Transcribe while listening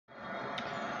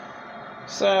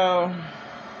So,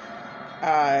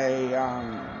 I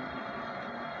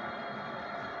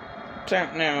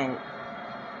don't know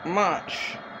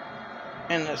much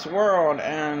in this world,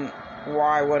 and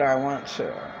why would I want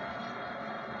to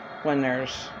when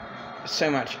there's so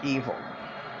much evil?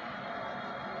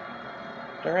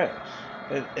 There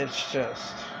is. It's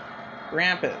just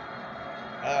rampant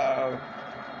of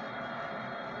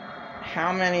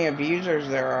how many abusers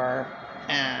there are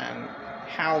and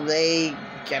how they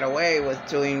get away with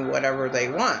doing whatever they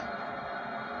want.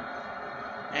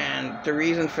 And the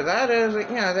reason for that is,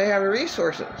 they have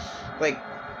resources.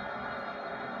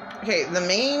 Okay, the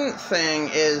main thing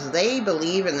is they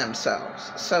believe in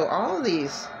themselves. So all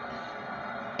these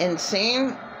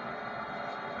insane,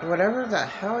 whatever the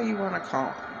hell you want to call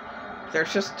them, they're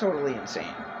just totally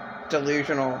insane.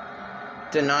 Delusional,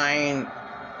 denying,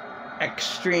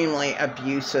 extremely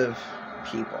abusive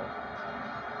people.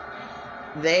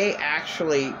 They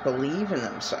actually believe in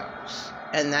themselves.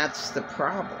 And that's the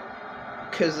problem.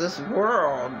 Because this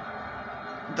world,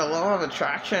 the law of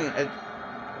attraction,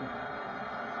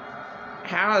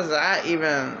 how is that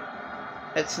even,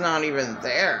 it's not even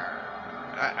there.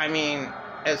 I mean,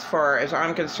 as far as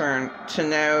I'm concerned, to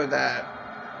know that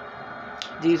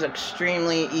these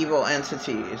extremely evil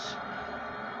entities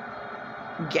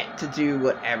get to do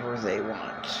whatever they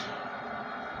want.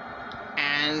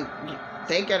 And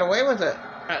they get away with it.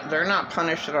 They're not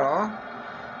punished at all.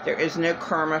 There is no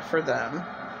karma for them.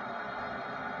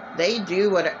 They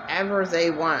do whatever they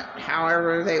want,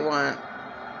 however they want.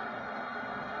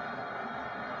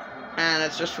 And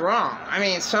it's just wrong. I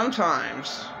mean,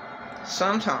 sometimes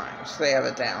they have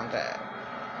a down day.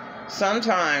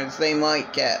 Sometimes they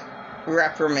might get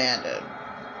reprimanded.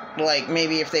 Like,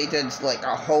 maybe if they did,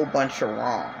 a whole bunch of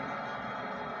wrong.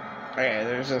 Okay,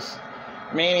 there's this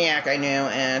maniac I knew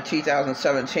in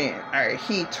 2017. Alright,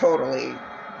 he totally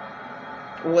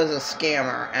was a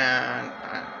scammer and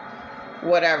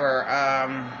whatever,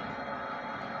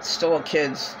 stole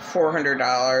kids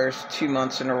 $400 2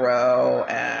 months in a row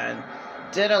and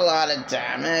did a lot of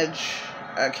damage,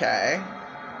 okay,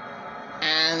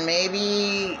 and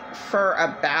maybe for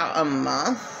about a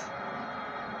month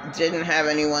didn't have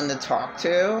anyone to talk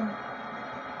to,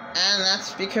 and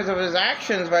that's because of his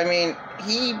actions. But I mean,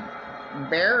 he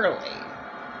barely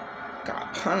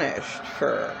got punished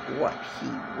for what he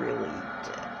really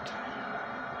did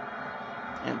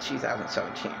in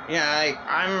 2017.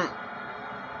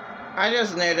 I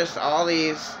just noticed all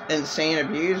these insane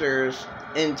abusers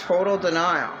in total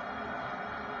denial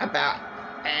about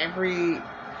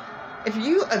if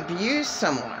you abuse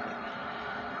someone,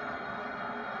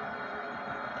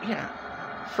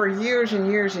 for years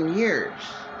and years and years,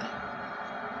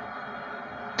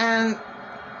 and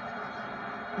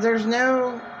they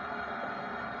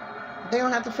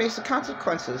don't have to face the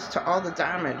consequences to all the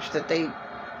damage that they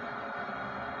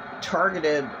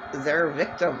targeted their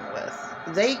victim with.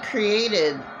 They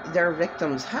created their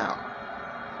victim's hell.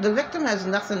 The victim has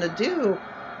nothing to do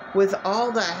with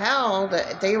all the hell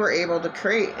that they were able to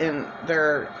create in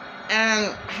their...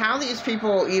 And how these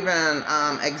people even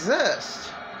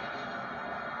exist,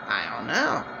 I don't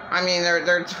know. I mean,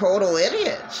 they're total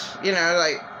idiots.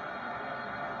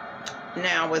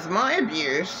 Now with my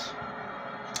abuse,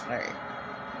 right,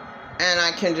 and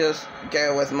I can just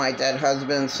go with my dead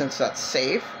husband since that's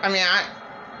safe. I mean,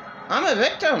 I'm a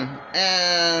victim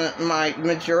in my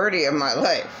majority of my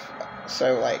life.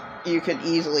 So, you could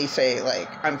easily say,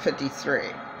 I'm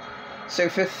 53. So,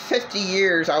 for 50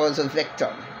 years, I was a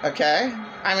victim, okay?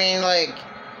 I mean,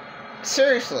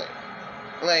 seriously.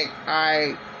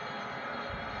 I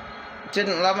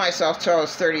didn't love myself till I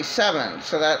was 37.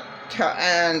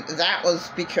 And that was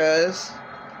because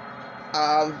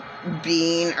of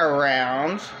being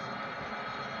around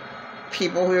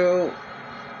people who...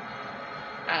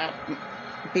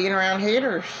 being around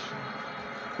haters.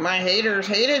 My haters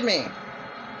hated me.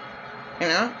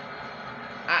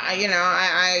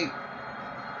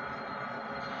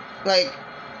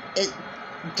 It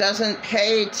doesn't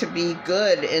pay to be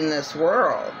good in this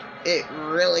world. It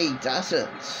really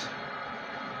doesn't.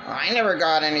 I never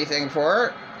got anything for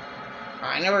it.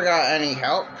 I never got any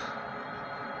help.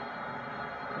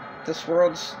 This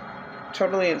world's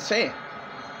totally insane.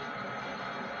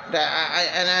 And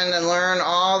then to learn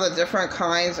all the different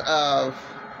kinds of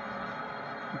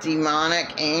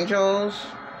demonic angels.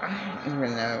 I don't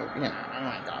even know, oh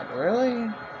my God, really?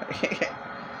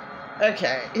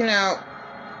 Okay,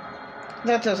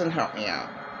 that doesn't help me out.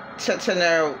 To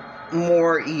know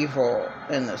more evil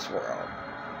in this world.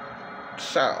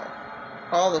 So,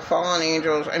 all the fallen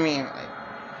angels, I mean,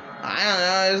 I don't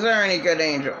know, is there any good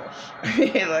angels?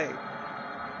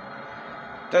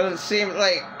 Doesn't seem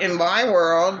like in my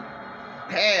world,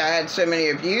 hey, I had so many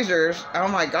abusers. Oh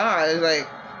my God. It's like,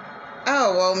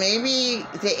 oh, well, maybe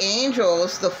the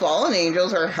angels, the fallen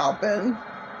angels, are helping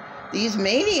these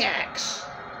maniacs.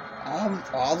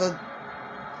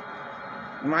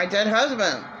 My dead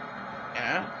husband.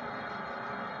 Yeah.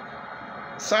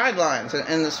 Sidelines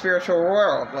in the spiritual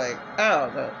world. Like,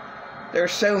 oh,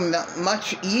 there's so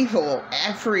much evil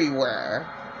everywhere.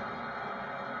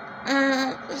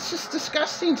 It's just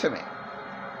disgusting to me.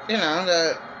 You know,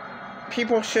 the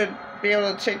people should be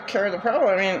able to take care of the problem.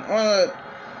 I mean,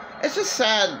 it's just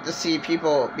sad to see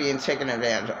people being taken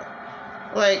advantage of.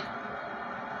 Like,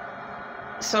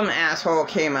 some asshole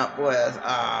came up with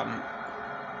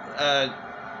a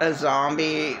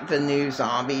zombie, the new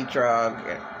zombie drug.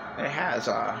 It has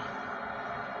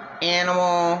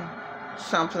animal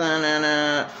something in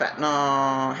it,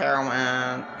 fentanyl,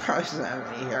 heroin, probably doesn't have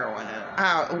any heroin in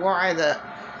it.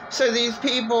 So these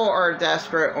people are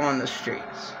desperate on the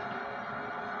streets.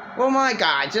 Well, my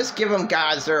God, just give them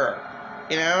God's herb,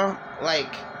 you know?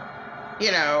 Like,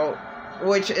 you know,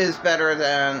 which is better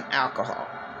than alcohol.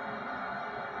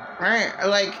 Right?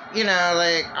 Like, you know,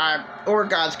 like, or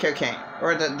God's cocaine,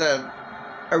 or the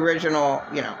original,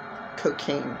 you know,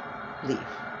 cocaine leaf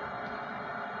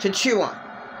to chew on.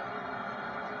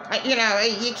 You know,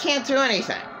 you can't do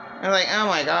anything. I'm like, oh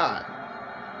my God.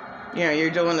 You know, you're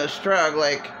doing this drug,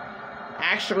 like,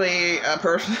 actually, a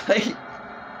person like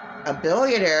a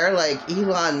billionaire like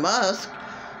Elon Musk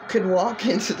could walk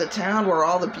into the town where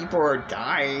all the people are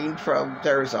dying from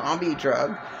their zombie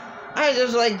drug. I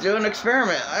just like do an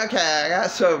experiment. Okay, I got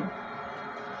some.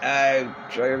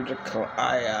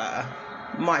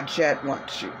 My jet went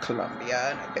to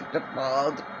Colombia and I picked up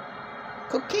all the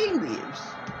cocaine leaves.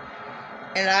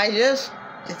 And I just,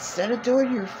 instead of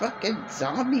doing your fucking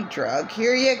zombie drug,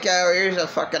 here you go, here's a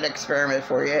fucking experiment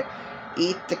for you.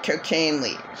 Eat the cocaine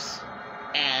leaves.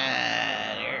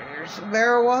 And here's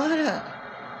marijuana.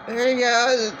 There you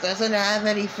go. It doesn't have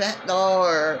any fentanyl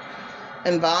or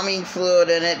embalming fluid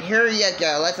in it. Here you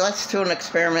go. Let's do an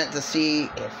experiment to see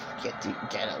if you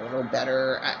get a little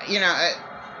better. You know,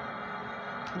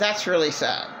 that's really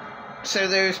sad. So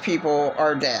those people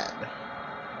are dead.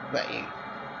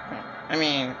 I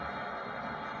mean,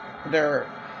 their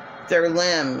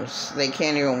limbs, they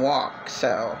can't even walk.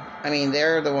 So, I mean,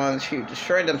 they're the ones who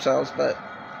destroyed themselves, but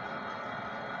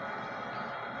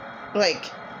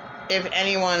like, if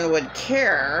anyone would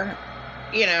care,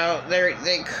 you know,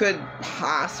 they could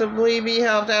possibly be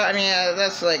helped out. I mean,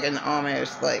 that's like an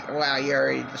almost like, wow, you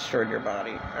already destroyed your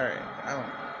body. All right, I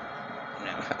don't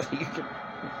know how you could.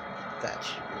 That's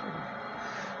you.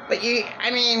 But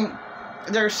I mean,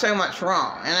 there's so much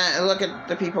wrong. And I look at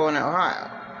the people in Ohio.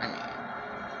 I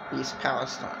mean, East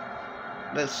Palestine.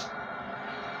 That's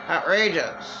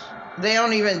outrageous. They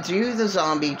don't even do the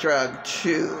zombie drug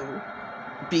to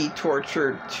be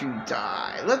tortured to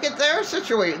die. Look at their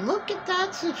situation. Look at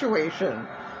that situation.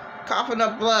 Coughing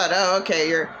up blood. Oh,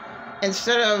 okay.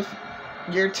 Instead of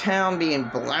your town being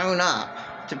blown up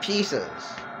to pieces,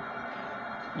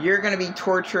 you're going to be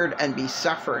tortured and be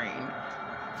suffering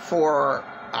for,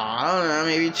 I don't know,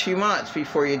 maybe 2 months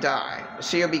before you die.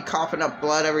 So you'll be coughing up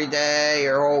blood every day.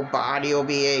 Your whole body will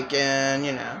be aching,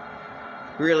 you know.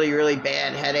 Really, really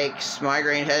bad headaches,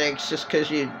 migraine headaches, just because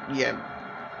you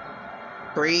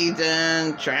breathed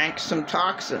in, drank some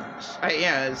toxins.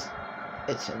 Yeah,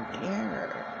 it's in the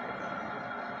air.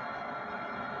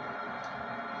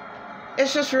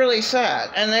 It's just really sad.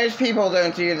 And those people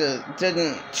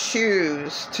didn't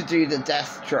choose to do the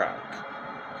death drug.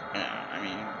 You know, I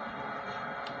mean,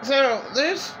 so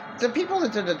there's the people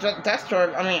that did the death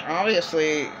drug. I mean,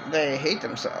 obviously they hate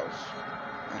themselves.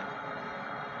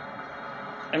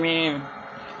 I mean,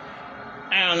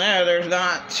 I don't know, there's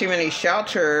not too many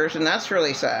shelters, and that's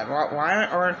really sad. Why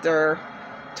aren't there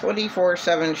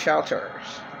 24/7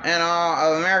 shelters in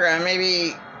all of America? And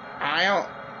maybe,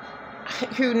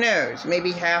 who knows,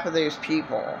 maybe half of those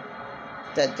people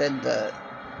that did the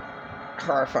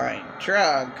horrifying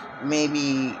drug,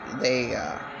 maybe they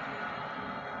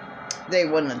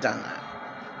wouldn't have done that.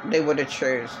 They would have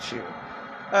chose to,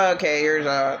 okay, here's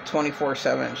a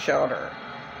 24/7 shelter.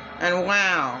 And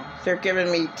wow, they're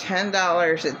giving me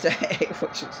 $10 a day,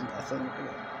 which is nothing.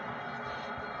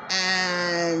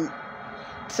 And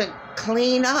to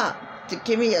clean up, to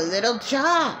give me a little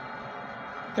job.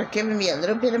 They're giving me a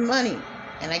little bit of money,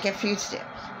 and I get food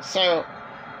stamps. So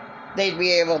they'd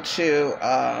be able to,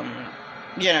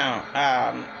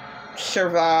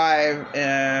 survive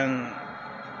and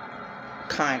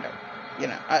kind of,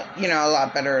 a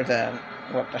lot better than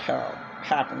what the hell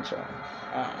happened to them.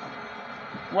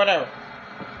 Whatever.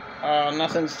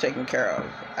 nothing's taken care of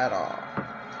at all.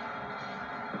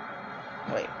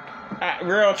 Like,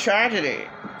 real tragedy.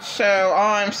 So,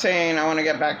 all I'm saying, I want to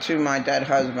get back to my dead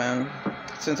husband,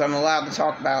 since I'm allowed to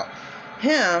talk about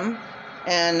him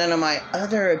and none of my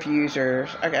other abusers.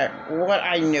 Okay, what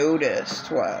I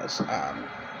noticed was,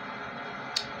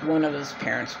 one of his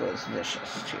parents was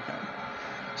vicious to him.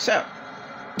 So,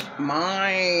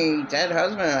 my dead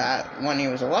husband, when he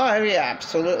was alive, he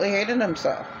absolutely hated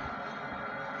himself.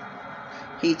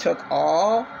 He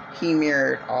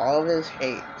mirrored all of his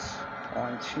hates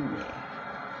onto me.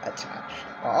 Attached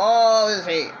all his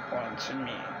hate onto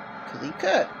me. Because he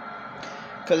could.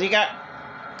 Because he got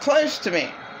close to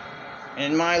me.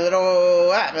 In my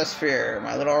little atmosphere,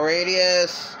 my little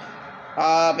radius,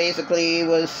 basically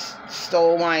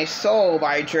stole my soul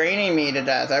by draining me to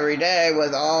death every day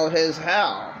with all his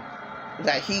hell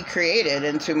that he created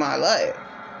into my life.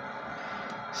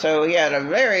 So he had a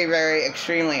very, very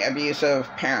extremely abusive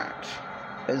parent,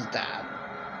 his dad.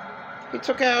 He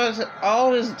took out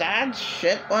all his dad's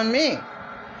shit on me.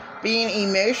 He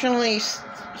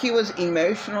was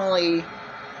emotionally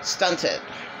stunted.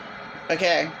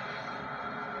 Okay?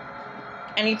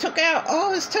 And he took out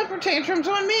all his temper tantrums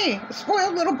on me. A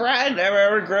spoiled little brat, never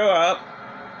ever grew up.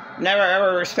 Never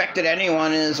ever respected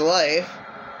anyone in his life.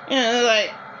 You know,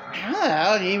 like, how the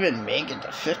hell do you even make it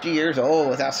to 50 years old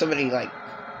without somebody, like,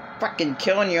 fucking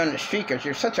killing you on the street because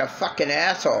you're such a fucking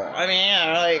asshole? I mean,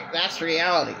 yeah, like, that's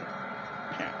reality.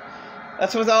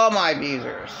 That's with all my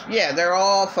abusers. Yeah, they're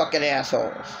all fucking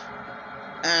assholes.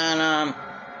 And,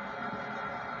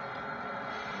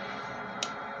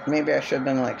 maybe I should have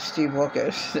been like Steve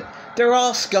Lucas. They're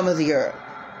all scum of the earth.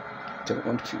 Don't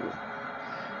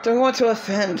want to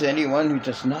offend anyone who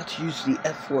does not use the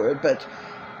F word, but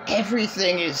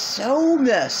everything is so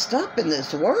messed up in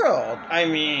this world. I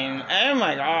mean, oh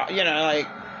my god, you know, like,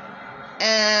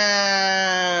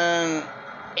 and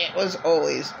it was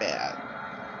always bad.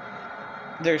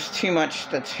 There's too much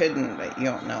that's hidden that you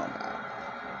don't know about.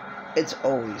 It's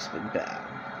always been bad.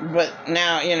 But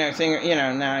now,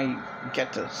 now you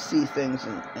get to see things,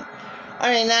 and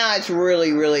I mean, now it's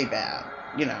really, really bad.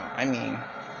 You know, I mean,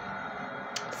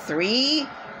 3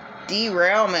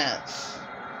 derailments.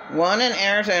 1 in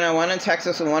Arizona, 1 in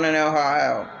Texas, and 1 in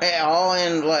Ohio. All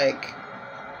in, like,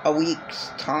 a week's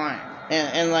time.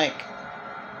 And like,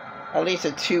 at least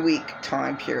a 2-week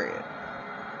time period.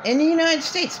 In the United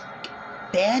States,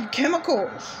 bad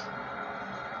chemicals.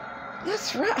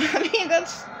 That's right. I mean,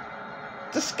 that's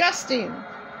disgusting.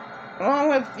 Along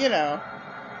with,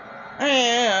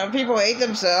 people hate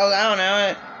themselves. I don't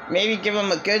know. Maybe give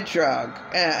them a good drug,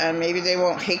 and maybe they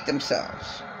won't hate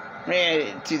themselves. I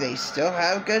mean, do they still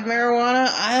have good marijuana?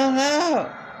 I don't know.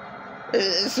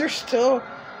 Is there still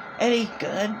any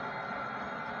good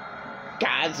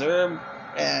God's herb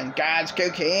and God's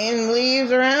cocaine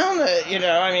leaves around?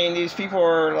 I mean, these people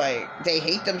are like, they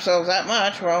hate themselves that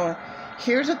much. Well,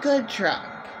 here's a good drug,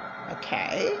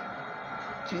 okay?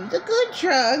 Do the good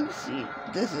drugs.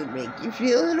 Does it make you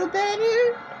feel a little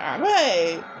better?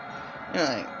 Alright.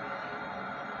 Like,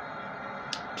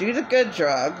 do the good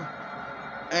drug,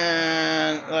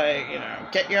 and, like,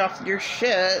 get you off your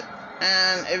shit,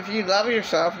 and if you love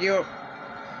yourself, you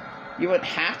wouldn't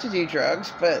have to do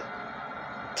drugs, but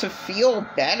to feel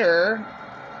better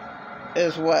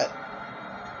is what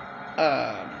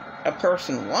a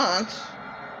person wants.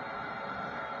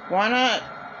 Why not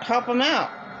help them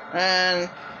out? And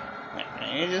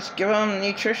you just give them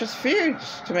nutritious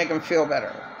foods to make them feel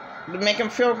better, to make them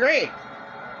feel great.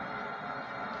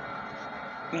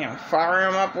 Fire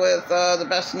them up with the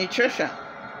best nutrition.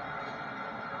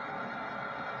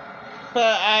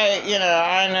 But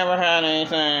I never had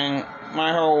anything.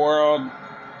 My whole world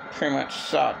pretty much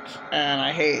sucked, and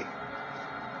I hate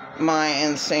my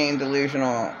insane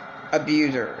delusional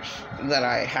abusers that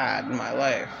I had in my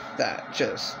life that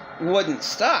just wouldn't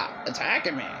stop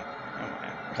attacking me. And my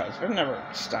husband never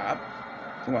stopped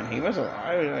when he was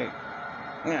alive.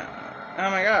 Oh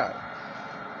my god.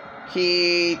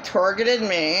 He targeted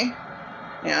me.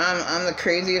 I'm the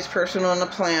craziest person on the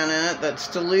planet that's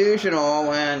delusional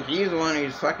when he's the one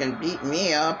who's fucking beating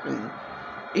me up and,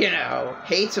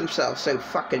 hates himself so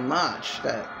fucking much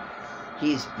that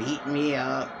he's beating me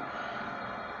up.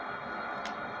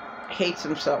 Hates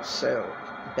himself so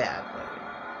badly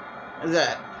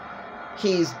that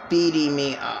he's beating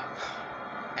me up.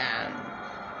 And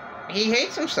he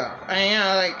hates himself.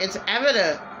 It's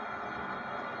evident.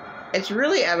 It's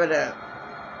really evident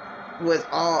with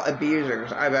all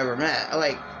abusers I've ever met.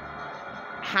 Like,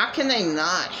 how can they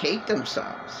not hate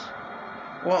themselves?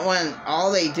 When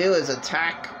all they do is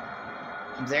attack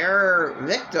their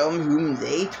victim whom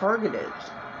they targeted.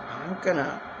 I'm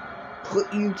gonna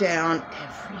put you down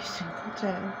every single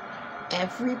day.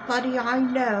 Everybody I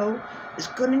know is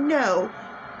gonna know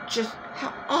just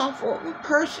how awful of a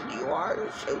person you are.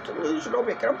 You're so delusional,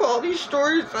 making up all these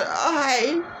stories that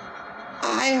I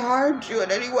harmed you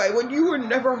in any way when you were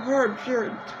never harmed your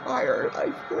entire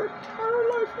life. Your entire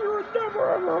life, you were never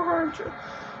ever harmed you.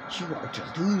 You are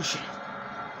delusional.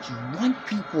 You want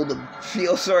people to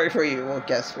feel sorry for you. Well,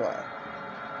 guess what?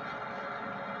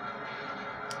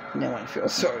 No one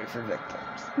feels sorry for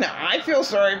victims. Now, I feel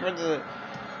sorry for the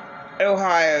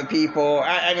Ohio people.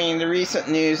 I mean, the recent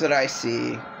news that I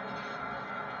see,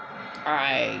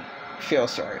 I feel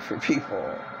sorry for people.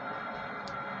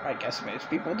 I guess most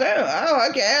people do. Oh,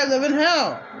 okay, I live in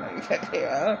hell. I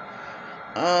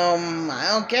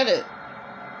don't get it.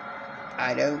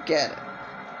 I don't get it.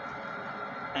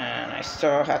 And I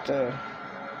still have to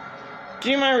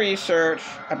do my research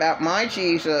about my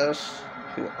Jesus,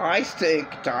 who I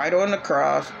think died on the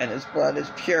cross, and his blood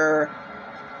is pure,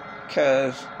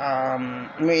 because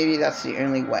maybe that's the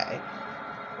only way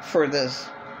for this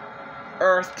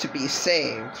earth to be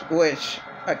saved, which,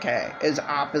 okay, is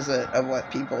opposite of what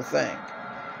people think.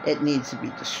 It needs to be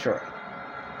destroyed.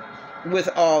 With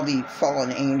all the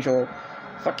fallen angel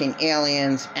fucking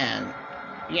aliens and,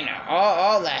 you know,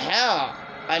 all the hell.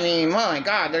 I mean, my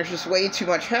God, there's just way too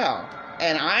much hell.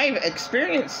 And I've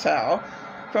experienced hell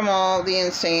from all the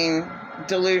insane,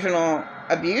 delusional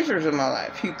abusers in my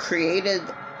life who created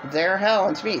their hell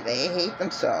into me. They hate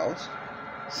themselves.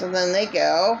 So then they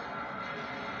go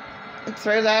and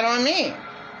throw that on me.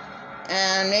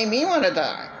 And made me want to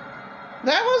die.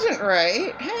 That wasn't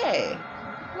right. Hey,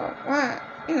 what?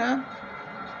 You know.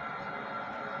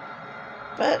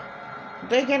 But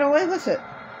they get away with it.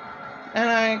 And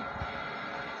I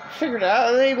figured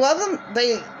out they love them.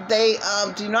 They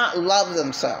do not love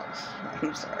themselves.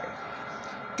 I'm sorry.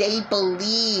 They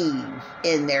believe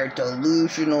in their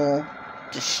delusional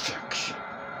destruction.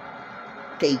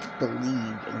 They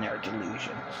believe in their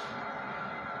delusions.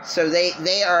 So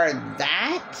they are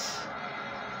that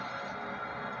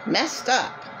messed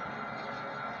up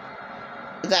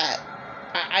that,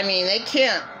 I mean, they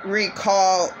can't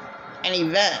recall an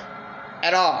event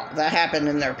at all that happened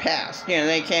in their past. You know,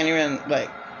 they can't even,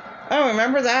 like, oh,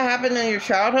 remember that happened in your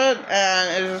childhood?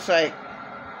 And it's just like,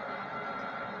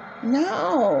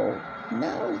 no,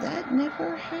 that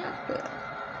never happened.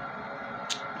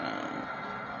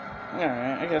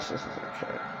 Alright, I guess this is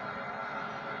okay.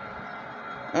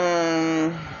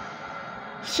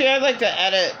 See, I'd like to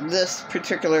edit this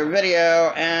particular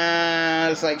video,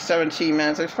 and it's like 17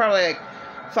 minutes. There's probably like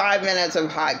 5 minutes of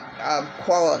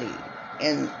quality,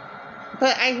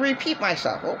 but I repeat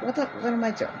myself. What am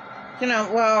I doing? You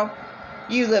know, well,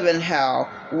 you live in hell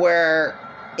where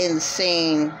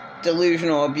insane,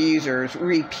 delusional abusers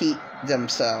repeat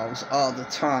themselves all the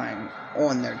time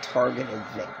on their targeted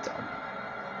victim,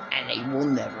 and they will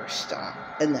never stop,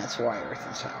 and that's why Earth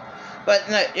is hell. But,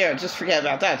 no, you know, just forget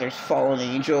about that. There's fallen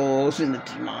angels in the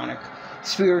demonic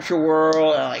spiritual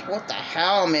world. And like, what the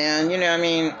hell, man? You know, I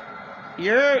mean,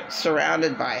 you're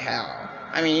surrounded by hell.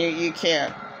 I mean, you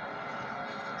can't.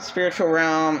 Spiritual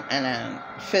realm and then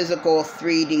physical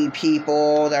 3D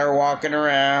people that are walking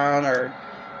around are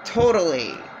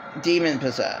totally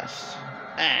demon-possessed.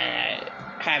 And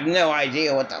I have no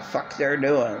idea what the fuck they're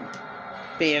doing.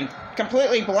 Being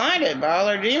completely blinded by all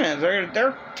their demons.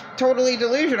 They're totally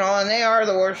delusional, and they are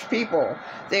the worst people.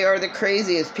 They are the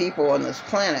craziest people on this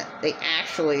planet. They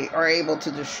actually are able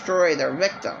to destroy their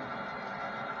victim.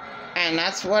 And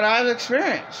that's what I've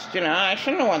experienced. You know, I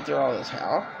shouldn't have went through all this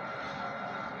hell.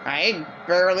 I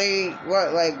barely,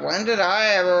 when did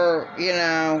I ever, you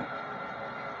know,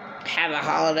 have a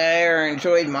holiday or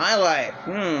enjoyed my life? I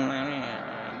mean,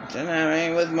 didn't have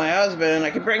any with my husband.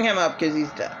 I could bring him up because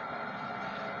he's dead.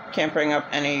 Can't bring up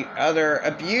any other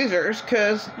abusers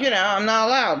because, you know, I'm not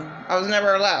allowed. I was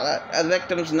never allowed. A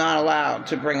victim's not allowed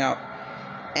to bring up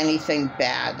anything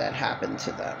bad that happened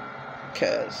to them.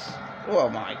 Because, oh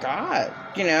my God,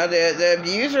 you know, the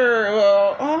abuser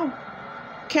will,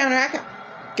 counteract,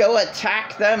 go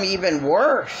attack them even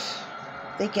worse.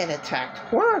 They get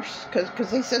attacked worse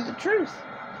because they said the truth.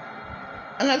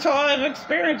 And that's all I've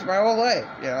experienced my whole life.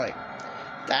 You know, like,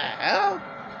 the hell?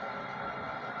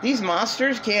 These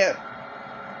monsters can't,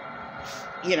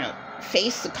 you know,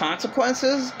 face the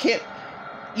consequences, can't,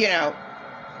 you know,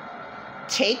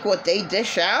 take what they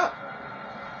dish out.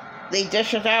 They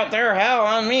dish out their hell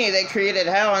on me. They created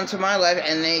hell into my life,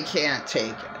 and they can't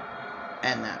take it.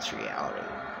 And that's reality.